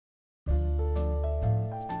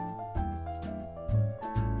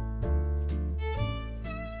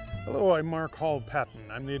Hello, I'm Mark Hall-Patton.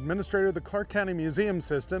 I'm the administrator of the Clark County Museum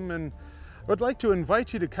System, and I would like to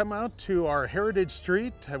invite you to come out to our Heritage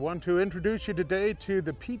Street. I want to introduce you today to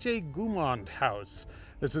the P.J. Goumond house.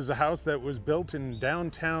 This is a house that was built in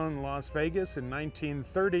downtown Las Vegas in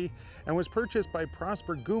 1930 and was purchased by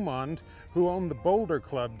Prosper Goumond, who owned the Boulder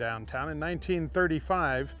Club downtown, in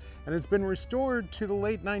 1935, and it's been restored to the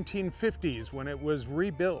late 1950s when it was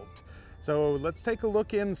rebuilt. So let's take a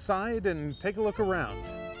look inside and take a look around.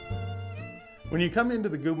 When you come into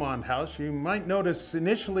the Goumond house, you might notice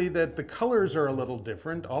initially that the colors are a little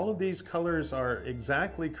different. All of these colors are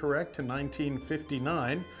exactly correct to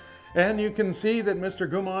 1959. And you can see that Mr.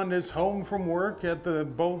 Goumond is home from work at the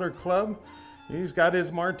Boulder Club. He's got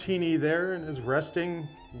his martini there and is resting.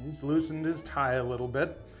 He's loosened his tie a little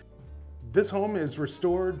bit. This home is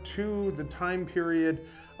restored to the time period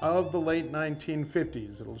of the late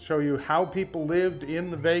 1950s. It'll show you how people lived in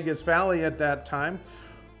the Vegas Valley at that time.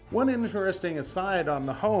 One interesting aside on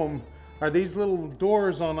the home are these little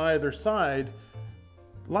doors on either side.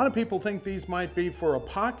 A lot of people think these might be for a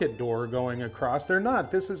pocket door going across. They're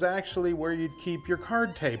not. This is actually where you'd keep your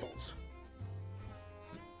card tables.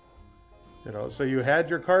 So you had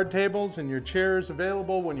your card tables and your chairs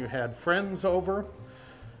available when you had friends over.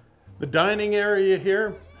 The dining area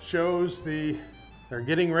here shows they're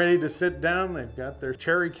getting ready to sit down. They've got their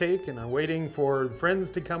cherry cake and are waiting for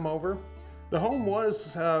friends to come over. The home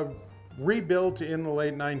was rebuilt in the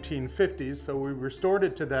late 1950s, so we restored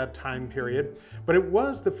it to that time period, but it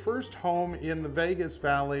was the first home in the Vegas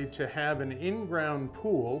Valley to have an in-ground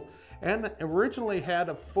pool and originally had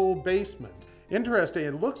a full basement. Interesting,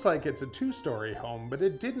 it looks like it's a two-story home, but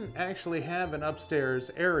it didn't actually have an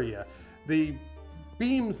upstairs area. The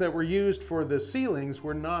beams that were used for the ceilings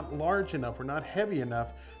were not large enough, were not heavy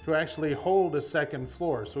enough to actually hold a second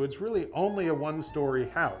floor, so it's really only a one-story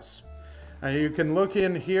house. You can look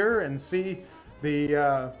in here and see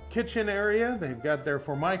the kitchen area. They've got their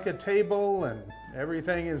Formica table and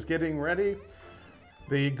everything is getting ready.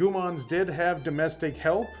 The Goumonds did have domestic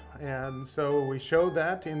help, and so we show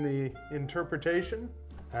that in the interpretation.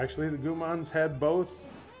 Actually, the Goumonds had both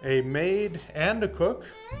a maid and a cook.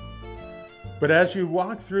 But as you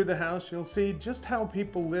walk through the house, you'll see just how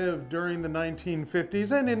people lived during the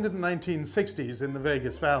 1950s and into the 1960s in the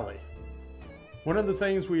Vegas Valley. One of the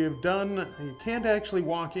things we have done, you can't actually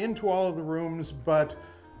walk into all of the rooms, but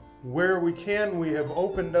where we can, we have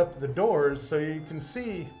opened up the doors so you can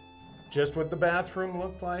see just what the bathroom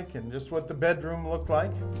looked like and just what the bedroom looked like.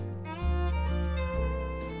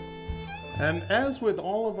 And as with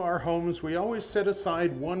all of our homes, we always set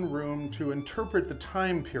aside one room to interpret the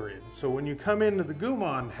time period. So when you come into the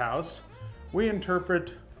Goumond house, we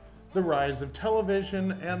interpret the rise of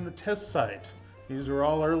television and the test site. These are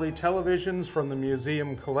all early televisions from the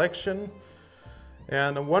museum collection,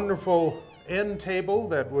 and a wonderful end table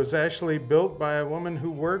that was actually built by a woman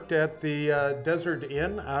who worked at the Desert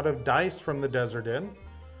Inn out of dice from the Desert Inn.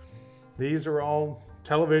 These are all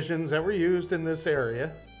televisions that were used in this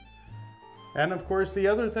area. And of course, the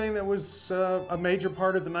other thing that was a major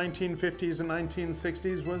part of the 1950s and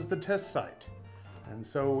 1960s was the test site. And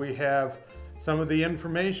so we have some of the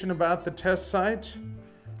information about the test site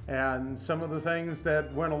and some of the things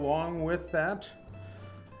that went along with that.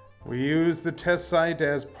 We use the test site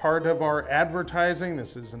as part of our advertising.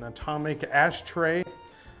 This is an atomic ashtray.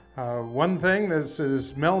 One thing, this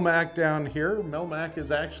is Melmac down here. Melmac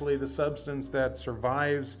is actually the substance that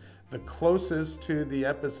survives the closest to the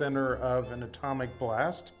epicenter of an atomic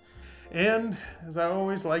blast. And as I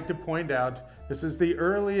always like to point out, this is the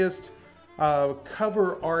earliest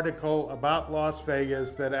cover article about Las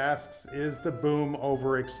Vegas that asks, is the boom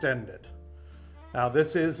overextended? Now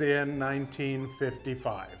this is in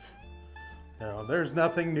 1955. There's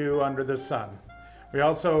nothing new under the sun. We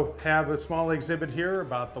also have a small exhibit here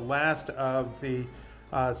about the last of the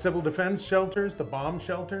civil defense shelters, the bomb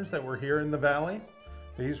shelters that were here in the valley.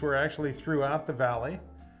 These were actually throughout the valley,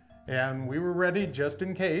 and we were ready just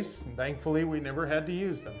in case, and thankfully we never had to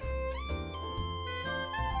use them.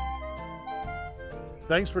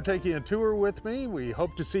 Thanks for taking a tour with me. We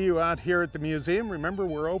hope to see you out here at the museum. Remember,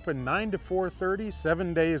 we're open 9 to 4:30,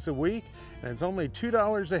 7 days a week, and it's only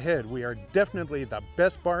 $2 a head. We are definitely the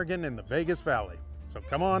best bargain in the Vegas Valley. So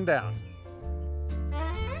come on down.